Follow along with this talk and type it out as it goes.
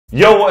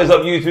Yo, what is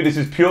up YouTube? This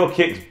is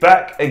PureKicks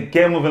back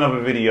again with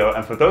another video,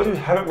 and for those who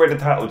haven't read the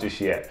title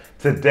just yet,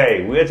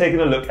 today we are taking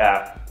a look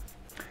at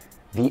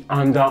the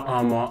Under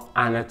Armour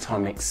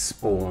Anatomix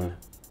Spawn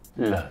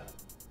Low.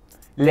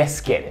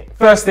 Let's get it.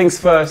 First things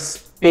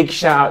first, big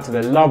shout out to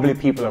the lovely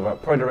people over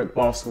at PureKicks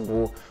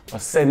Basketball for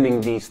sending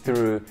these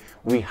through.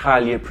 We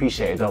highly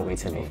appreciate it, don't we,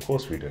 Timmy? Of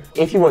course we do.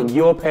 If you want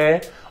your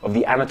pair of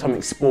the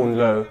Anatomix Spawn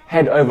Low,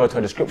 head over to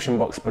the description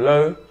box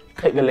below,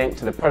 click the link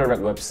to the PureKicks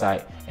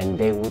website, and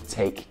they will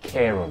take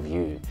care of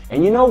you.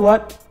 And you know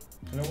what?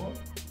 You know what?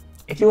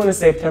 If you want to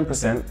save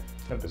 10%,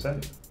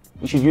 10%.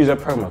 you should use our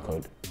promo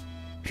code,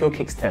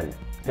 PureKicks10,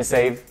 to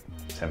save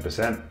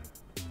 10%.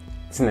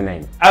 It's in the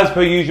name. As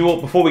per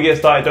usual, before we get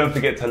started, don't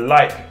forget to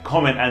like,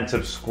 comment, and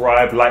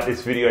subscribe. Like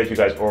this video as you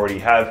guys already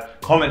have.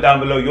 Comment down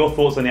below your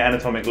thoughts on the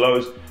Anatomix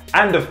Lows.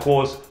 And of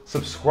course,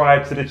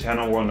 subscribe to the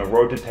channel. We're on the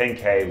road to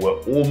 10K. We're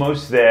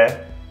almost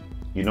there.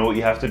 You know what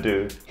you have to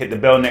do. Hit the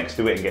bell next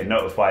to it and get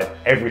notified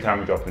every time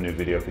we drop a new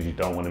video because you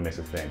don't want to miss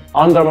a thing.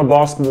 Under Armour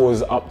Basketball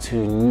is up to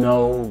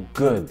no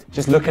good.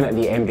 Just looking at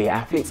the NBA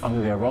athletes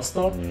under their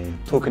roster,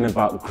 talking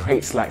about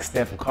greats like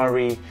Steph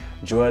Curry,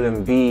 Joel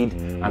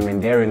Embiid. I mean,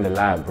 they're in the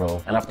lab,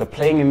 bro. And after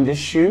playing in this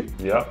shoe,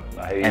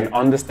 and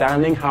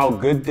understanding how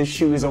good this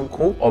shoe is on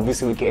court,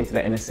 obviously we'll get into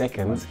that in a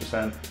second.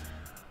 100%.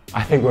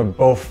 I think we're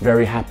both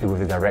very happy with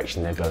the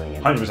direction they're going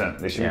in. 100%,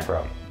 they should be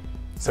proud.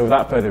 So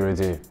without further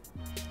ado,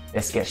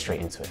 let's get straight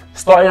into it.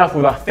 Starting off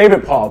with our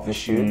favorite part of the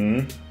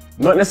shoe,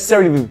 not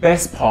necessarily the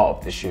best part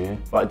of the shoe,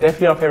 but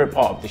definitely our favorite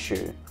part of the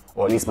shoe,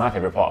 or at least my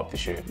favorite part of the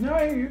shoe. No,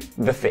 I hear you.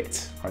 The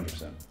fit.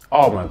 100%.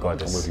 Oh my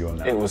God, I'm with you on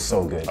that. It was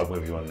so good. I'm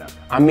with you on that.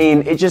 I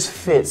mean, it just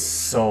fits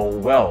so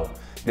well.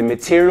 The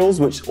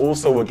materials, which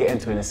also we'll get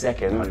into in a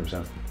second,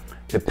 100%.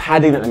 The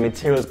padding that the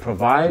materials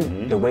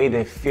provide, the way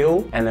they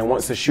feel, and then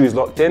once the shoe's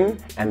locked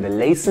in, and the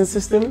lacing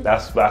system.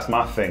 That's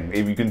my thing.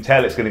 If you can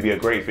tell, it's going to be a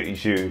great fitting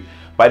shoe.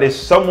 By this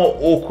somewhat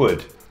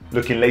awkward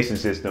looking lacing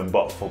system,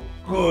 but for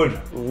good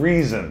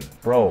reason.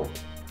 Bro,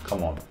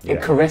 come on.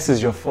 It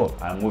caresses your foot.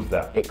 I'm with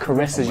that. It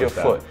caresses your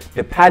foot.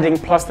 The padding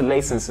plus the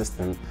lacing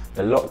system,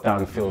 the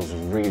lockdown feels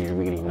really,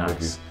 really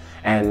nice.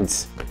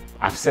 And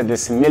I've said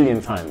this a million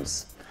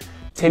times.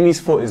 Timmy's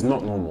foot is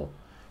not normal.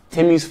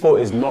 Timmy's foot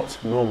is not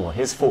normal.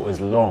 His foot is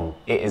long.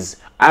 It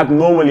is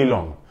abnormally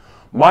long.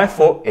 My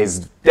foot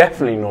is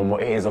definitely normal.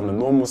 It is on the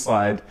normal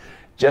side,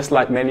 just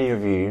like many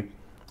of you.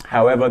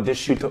 However, this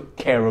shoe took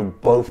care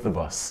of both of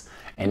us.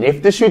 And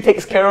if the shoe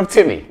takes care of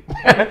Timmy,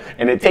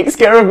 and it takes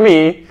care of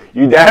me,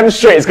 you damn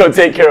straight it's gonna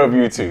take care of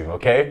you too,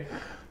 okay?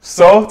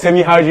 So,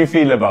 Timmy, how do you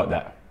feel about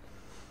that?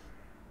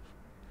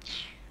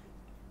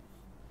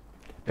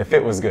 The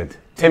fit was good.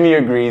 Timmy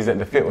agrees that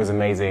the fit was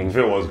amazing. The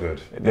fit was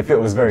good. The fit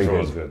was very good.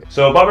 Was good.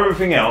 So above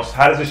everything else,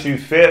 how does the shoe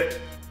fit?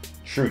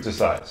 True to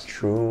size.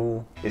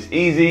 True. It's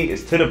easy,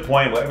 it's to the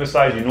point, whatever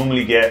size you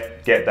normally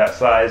get that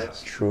size.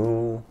 It's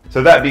true.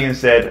 So that being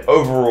said,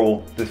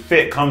 overall, the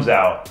fit comes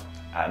out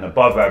at an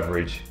above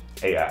average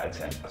 8 out of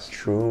 10. That's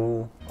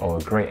true. Oh,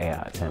 a great 8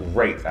 out of 10.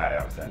 Great 8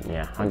 out of 10.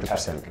 Yeah,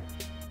 100%.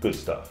 Good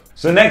stuff.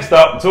 So next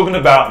up, talking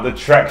about the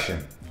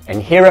traction. And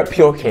here at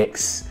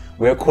PureKicks,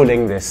 we're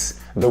calling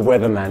this the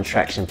Weatherman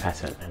traction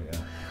pattern. Yeah.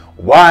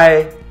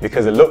 Why?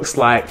 Because it looks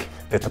like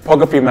the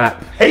topography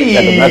map. Hey,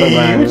 that the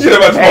Weatherman. what you know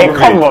about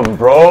topography? Hey, come on,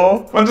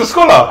 bro. Man's a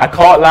scholar. I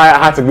can't lie, I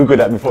had to Google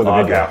that before the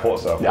video. Okay, I thought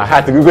so. I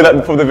had to Google that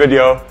before the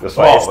video, but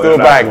it still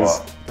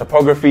bangs.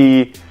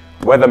 Topography,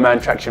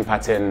 Weatherman traction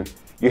pattern.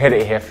 You heard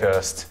it here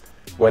first.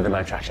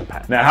 Weatherman traction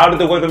pattern. Now, how did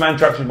the Weatherman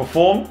traction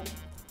perform?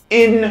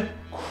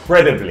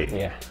 Incredibly.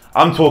 Yeah.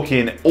 I'm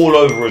talking all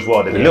over as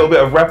well. There's a little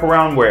bit of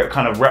wraparound where it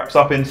kind of wraps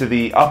up into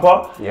the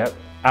upper. Yep.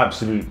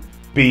 Absolute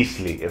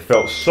beastly. It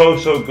felt so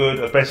good,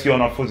 especially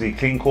on our fuzzy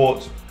clean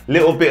courts.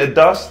 Little bit of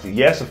dust,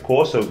 yes, of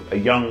course. So a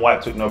young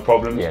wipe took no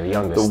problem. Yeah, the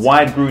youngest. The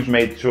wide grooves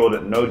made sure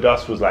that no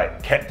dust was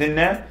like kept in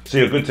there. So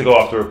you're good to go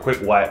after a quick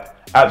wipe.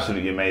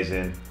 Absolutely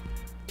amazing.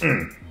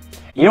 You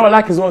know what I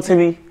like as well,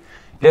 Timmy?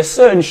 There's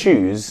certain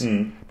shoes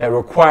that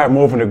require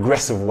more of an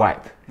aggressive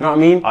wipe. You know what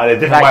I mean? They're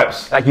different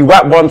wipes. Like you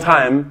wipe one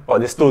time, but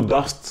there's still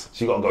dust.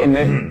 So you gotta go in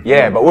there.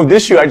 Yeah, but with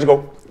this shoe, I just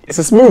go, it's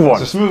a smooth one.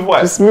 It's a smooth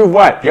wipe. It's a smooth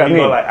wipe. You know what I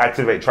mean? Gotta like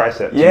activate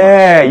triceps.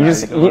 Yeah, you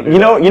just you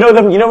know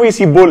when you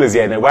see ballers,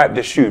 yeah, and they wipe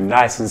the shoe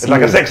nice and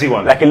smooth. It's like a sexy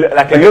one. Like it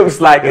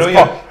looks like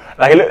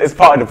it's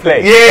part of the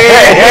play.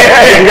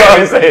 Yeah. You know what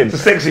I'm saying? It's a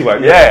sexy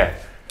wipe. Yeah.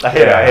 I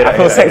hear that. I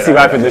feel sexy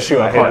wiping the shoe.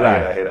 I can't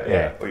lie. I hear that.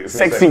 Yeah.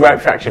 Sexy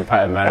wipe traction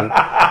pattern, man.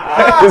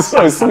 It's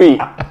so sweet.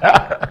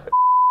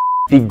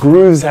 The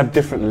grooves have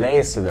different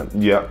layers to them.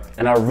 Yeah.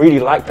 And I really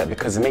like that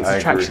because it makes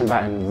the traction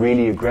pattern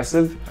really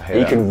aggressive. And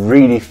you that. can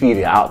really feel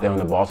it out there on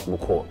the basketball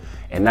court.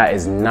 And that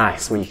is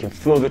nice when you can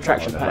feel the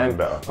traction pattern.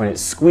 When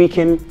it's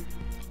squeaking,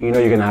 you know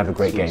you're gonna have a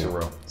great game.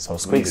 Real. So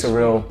squeaks are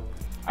real.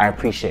 I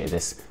appreciate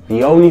this.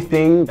 The only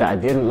thing that I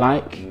didn't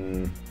like,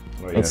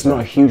 it's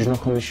not a huge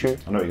knock on the shoe.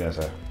 I know what you're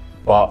gonna say.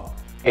 But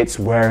it's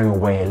wearing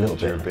away a little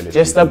bit.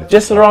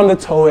 Just around the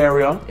toe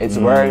area, it's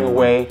wearing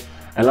away.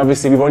 And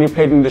obviously we've only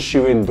played in the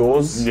shoe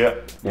indoors. Yeah.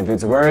 If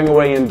it's wearing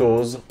away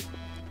indoors,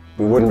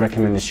 we wouldn't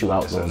recommend this shoe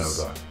outdoors. It's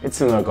a no-go.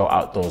 It's a no-go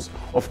outdoors.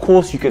 Of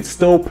course, you could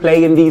still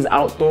play in these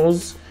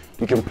outdoors.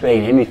 You can play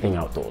in anything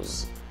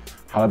outdoors.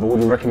 However, we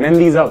wouldn't recommend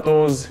these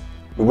outdoors.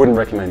 We wouldn't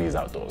recommend these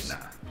outdoors. Nah.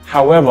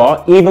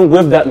 However, even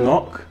with that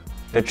knock,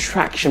 the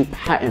traction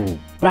pattern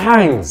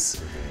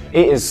bangs.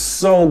 It is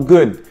so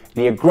good.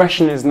 The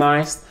aggression is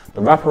nice.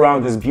 The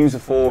wraparound is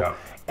beautiful. Yeah.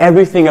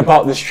 Everything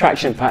about this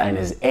traction pattern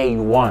is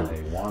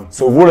A1. A1.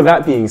 So with all of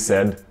that being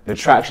said, the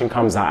traction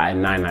comes out at a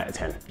 9 out of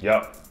 10.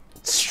 Yep.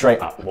 Straight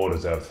up. Well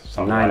deserved.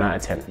 9 out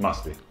of 10.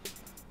 Must be.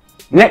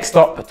 Next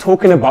up,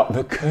 talking about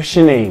the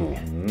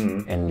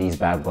cushioning. And these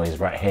bad boys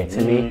right here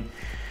to me.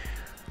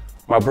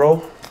 My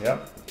bro.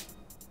 Yep.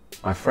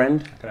 My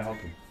friend. How can I help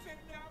you?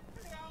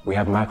 We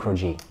have Micro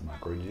G.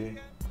 Micro G.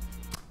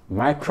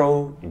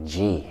 Micro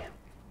G.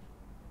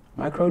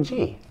 Micro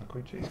G.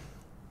 Micro G.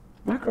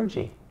 Micro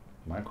G.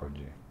 Micro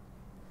G.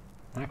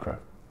 Micro.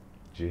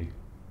 G.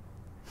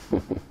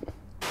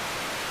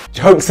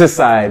 Jokes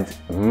aside,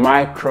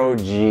 Micro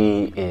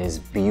G is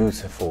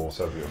beautiful.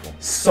 So beautiful.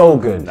 So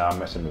good. Nah, I'm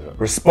messing with it.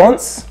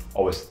 Response?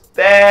 Oh, it's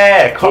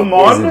there. Come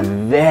on. It's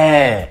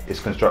there. It's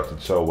constructed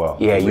so well.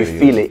 Yeah, you really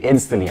feel it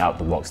instantly out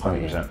the box,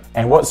 don't you? 100%.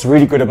 And what's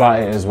really good about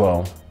it as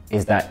well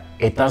is that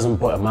it doesn't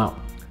bottom out.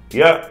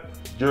 Yep.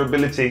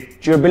 Durability.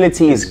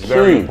 Durability is key.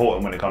 Very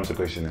important when it comes to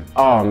cushioning.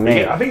 Oh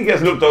man. I think it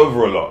gets looked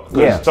over a lot.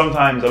 Because Yeah.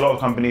 sometimes a lot of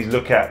companies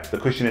look at the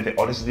cushioning and think,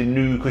 oh, this is the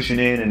new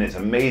cushioning and it's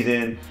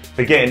amazing.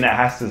 Forgetting that it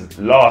has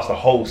to last a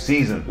whole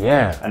season.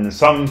 Yeah. And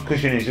some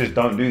cushionings just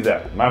don't do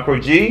that. Micro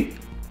G,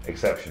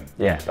 exception.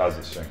 Yeah. Does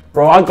its thing.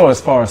 Bro, I'd go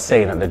as far as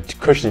saying that the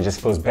cushioning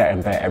just feels better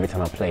and better every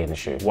time I play in the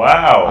shoe.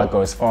 Wow. I'd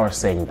go as far as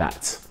saying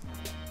that.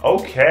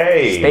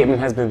 Okay. Statement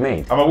has been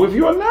made. Am I with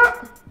you on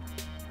that?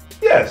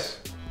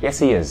 Yes. Yes,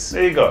 he is.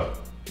 There you go.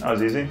 That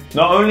was easy.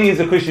 Not only is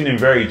the cushioning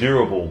very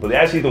durable, but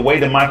actually the way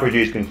the Micro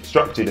G is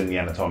constructed in the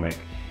Anatomix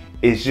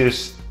is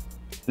just,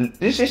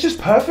 it's just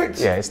perfect.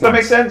 Yeah, it's Does that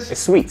nice. make sense?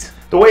 It's sweet.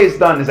 The way it's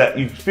done is that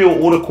you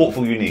feel all the court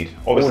feel you need.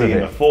 Obviously All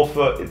in of the it.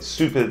 forefoot, it's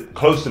super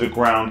close to the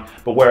ground,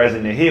 but whereas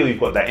in the heel, you've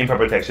got that impact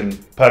protection,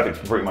 perfect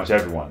for pretty much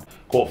everyone.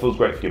 Court feels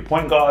great for your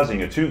point guards and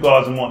your two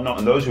guards and whatnot,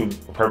 and those who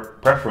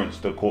preference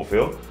the court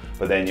feel,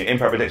 but then your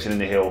impact protection in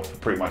the heel for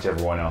pretty much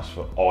everyone else,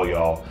 for all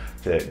y'all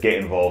to get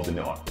involved in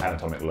the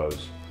Anatomix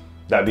lows.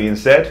 That being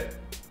said,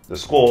 the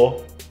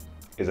score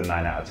is a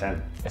 9 out of 10.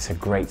 It's a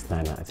great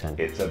 9 out of 10.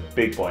 It's a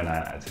big boy 9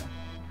 out of 10.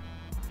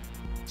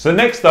 So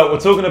next up, we're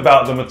talking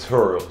about the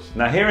materials.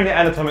 Now here in the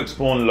Anatomix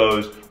Spawn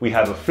Lows, we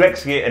have a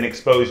flex gear and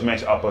exposed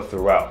mesh upper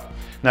throughout.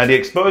 Now the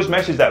exposed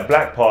mesh is that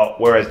black part,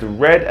 whereas the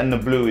red and the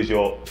blue is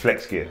your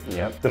flex gear.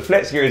 Yep. The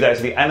flex gear is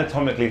actually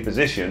anatomically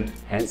positioned,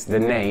 Hence the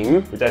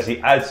name. which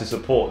actually adds to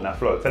support. Now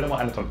Flo, tell them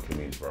what anatomically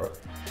means, bro.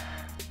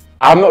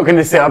 I'm not going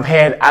to sit up here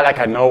and act like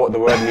I know what the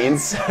word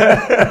means.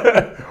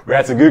 We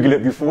had to Google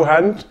it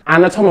beforehand.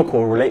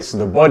 Anatomical relates to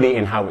the body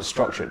and how it's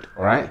structured,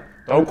 all right?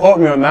 Don't quote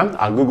me on that,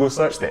 I Google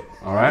searched it,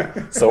 all right?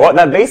 So what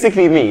that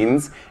basically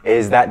means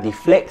is that the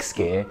flex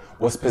gear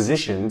was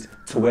positioned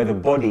to where the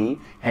body,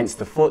 hence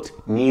the foot,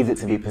 needs it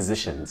to be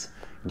positioned.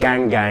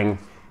 Gang, gang,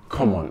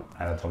 come on.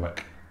 Anatomix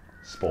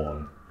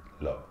Spawn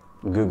Low.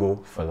 Google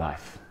for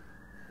life.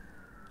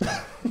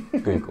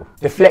 Google.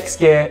 The flex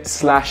gear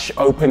 /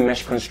 open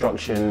mesh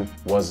construction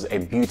was a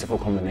beautiful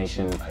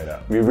combination.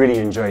 We really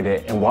enjoyed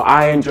it. And what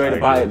I enjoyed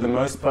about it the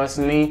most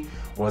personally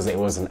was it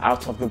was an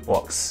out of the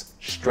box,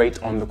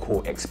 straight on the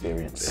court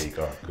experience. There you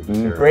go. Good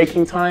materials.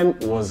 Breaking time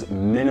was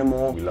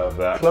minimal. We love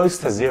that. Close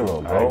to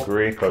zero, bro. I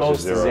agree,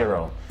 close to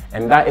zero.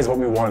 And that is what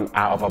we want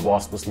out of our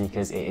basketball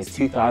sneakers. It is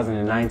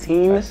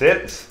 2019. That's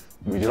it.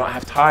 We do not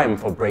have time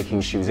for breaking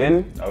shoes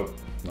in. Nope.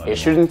 It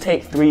shouldn't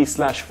take 3 /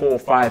 4,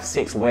 5,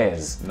 6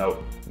 wears.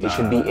 Nope. It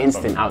should be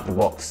instant out the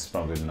box. It's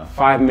not good enough.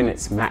 5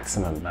 minutes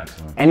maximum.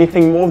 Maximum.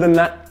 Anything more than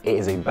that, it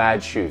is a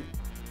bad shoe.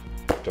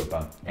 Job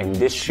done. And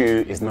this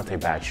shoe is not a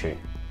bad shoe.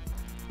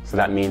 So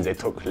that means it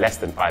took less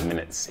than 5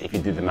 minutes if you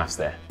do the maths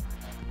there.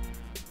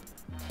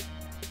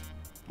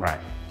 Right.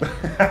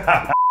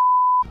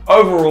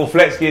 Overall,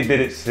 flex gear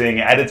did its thing.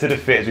 It added to the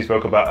fit as we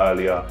spoke about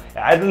earlier. It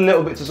added a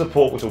little bit to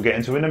support, which we'll get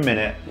into in a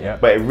minute. Yeah.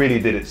 But it really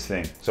did its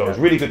thing. So it was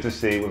really good to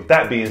see. With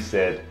that being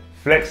said,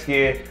 flex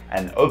gear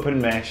and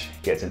open mesh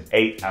gets an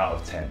 8 out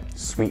of 10.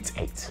 Sweet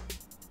 8.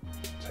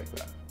 Take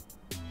that.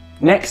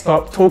 Next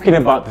up, talking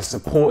about the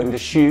support in the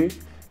shoe,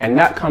 and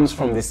that comes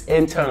from this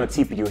internal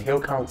TPU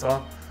heel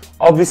counter.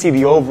 Obviously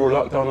the overall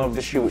lockdown of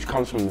the shoe, which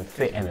comes from the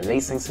fit and the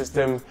lacing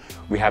system.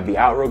 We have the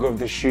outrigger of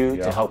the shoe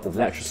to help with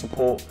lateral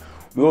support.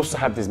 We also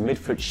have this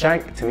midfoot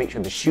shank to make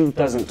sure the shoe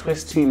doesn't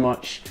twist too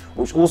much,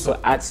 which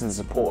also adds to the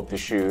support of the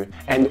shoe.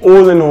 And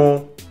all in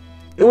all,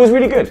 it was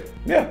really good.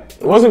 Yeah.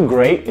 It wasn't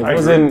great. It I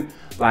wasn't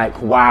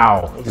like,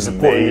 wow, the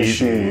support in the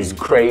shoe was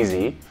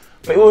crazy.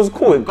 But it was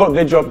cool. It got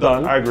their job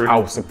done. I agree. I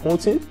was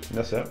supported.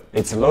 That's it.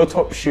 It's a low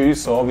top shoe,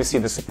 so obviously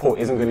the support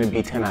isn't going to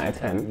be 10 out of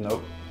 10.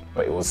 Nope.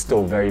 But it was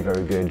still very,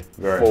 very good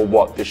Very. for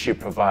what the shoe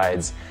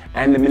provides.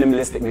 And the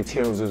minimalistic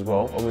materials as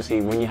well. Obviously,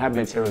 when you have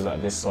materials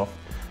like this soft,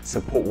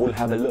 support will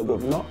have a little bit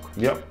of knock.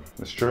 Yep,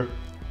 that's true.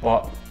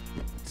 But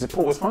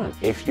support was fine.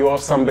 If you're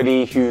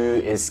somebody who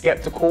is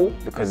skeptical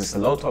because it's a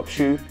low top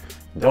shoe,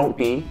 don't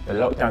be. The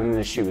lockdown in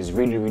the shoe is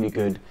really, really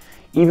good.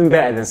 Even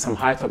better than some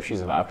high top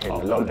shoes that I've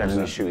played. The lockdown in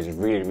the shoe is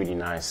really, really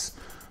nice.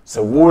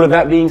 So with all of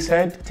that being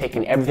said,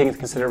 taking everything into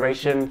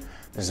consideration,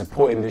 the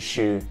support in this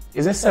shoe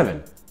is a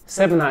 7.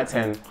 7 out of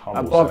 10, Humble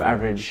above 7.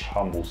 average.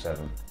 Humble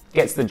 7.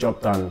 Gets the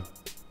job done.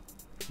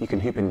 You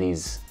can hoop in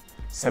these.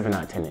 7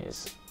 out of 10 it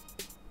is.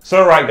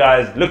 So right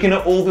guys, looking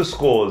at all the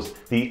scores,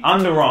 the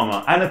Under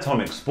Armour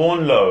Anatomix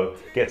Spawn Low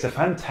gets a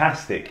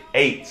fantastic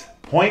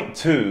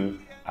 8.2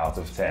 out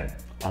of 10.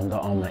 Under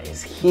Armour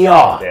is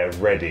here. They're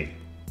ready.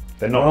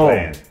 They're not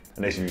playing,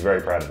 and they should be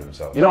very proud of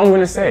themselves. You know what I'm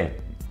gonna say?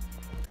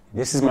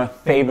 This is my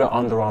favorite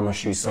Under Armour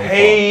shoe so far.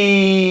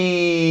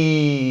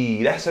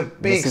 Hey, that's a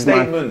big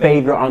statement. This is my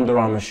favorite Under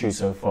Armour shoe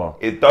so far.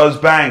 It does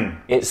bang.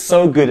 It's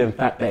so good, in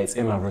fact, that it's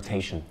in my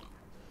rotation.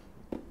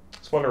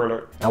 Spoiler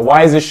alert. Now,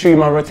 why is this shoe in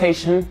my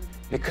rotation?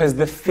 Because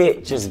the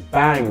fit just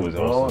banged,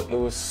 bro. Awesome. It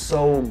was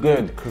so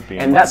good. Could be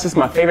and that's just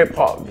my favorite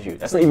part of the shoe.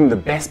 That's not even the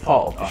best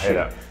part of the shoe. hear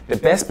that. The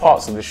best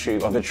parts of the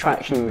shoe are the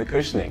traction and the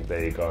cushioning.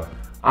 There you go.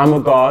 I'm a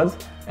guard,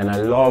 and I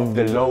love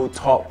the low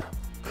top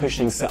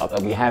cushioning setup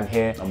that we have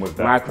here. I'm with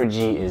that. Micro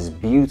G is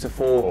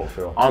beautiful. Oh,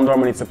 Phil. Under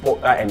Armour needs to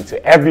put that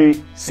into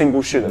every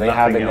single shoe that they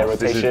have in their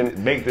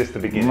rotation. Make this the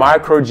beginning.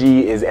 Micro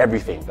G is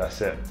everything.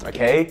 That's it.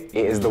 Okay?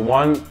 It is the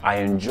one. I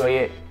enjoy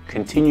it.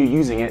 Continue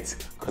using it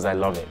because I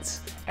love it.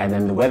 And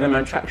then the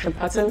Weatherman traction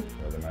pattern.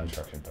 Weatherman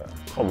traction pattern.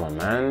 Come on,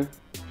 man.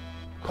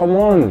 Come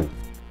on.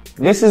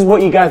 This is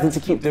what you guys need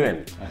to keep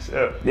doing. That's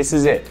it. This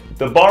is it.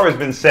 The bar has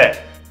been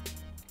set.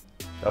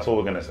 That's all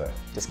we're gonna say.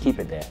 Just keep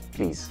it there,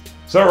 please.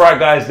 So right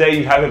guys, there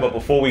you have it. But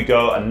before we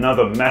go,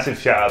 another massive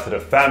shout out to the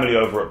family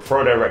over at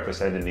ProDirect for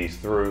sending these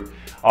through.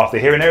 After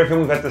hearing everything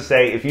we've had to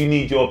say, if you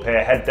need your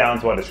pair, head down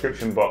to our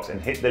description box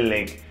and hit the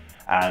link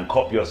and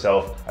cop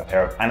yourself a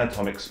pair of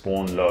Anatomix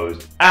Spawn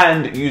Lows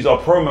and use our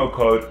promo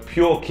code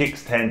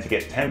PureKicks10 to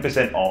get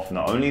 10% off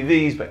not only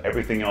these but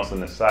everything else on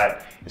the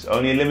site. It's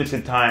only a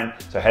limited time,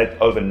 so head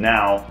over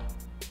now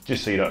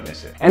just so you don't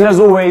miss it. And as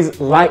always,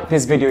 like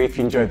this video if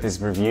you enjoyed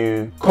this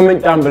review.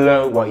 Comment down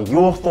below what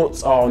your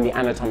thoughts are on the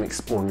Anatomix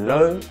Spawn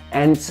Low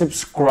and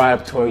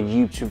subscribe to our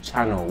YouTube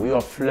channel. We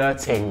are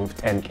flirting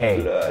with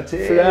 10K.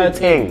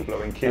 Flirting.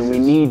 Blowing kisses. And we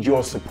need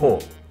your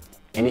support.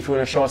 And if you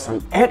want to show us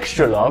some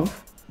extra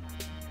love,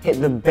 hit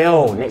the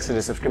bell next to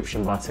the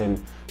subscription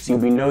button so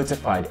you'll be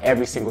notified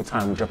every single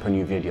time we drop a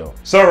new video.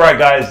 So right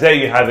guys, there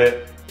you have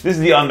it. This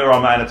is the Under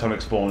Armour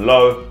Anatomix Spawn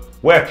Low.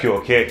 We're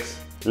Pure Kicks.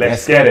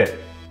 Let's get it.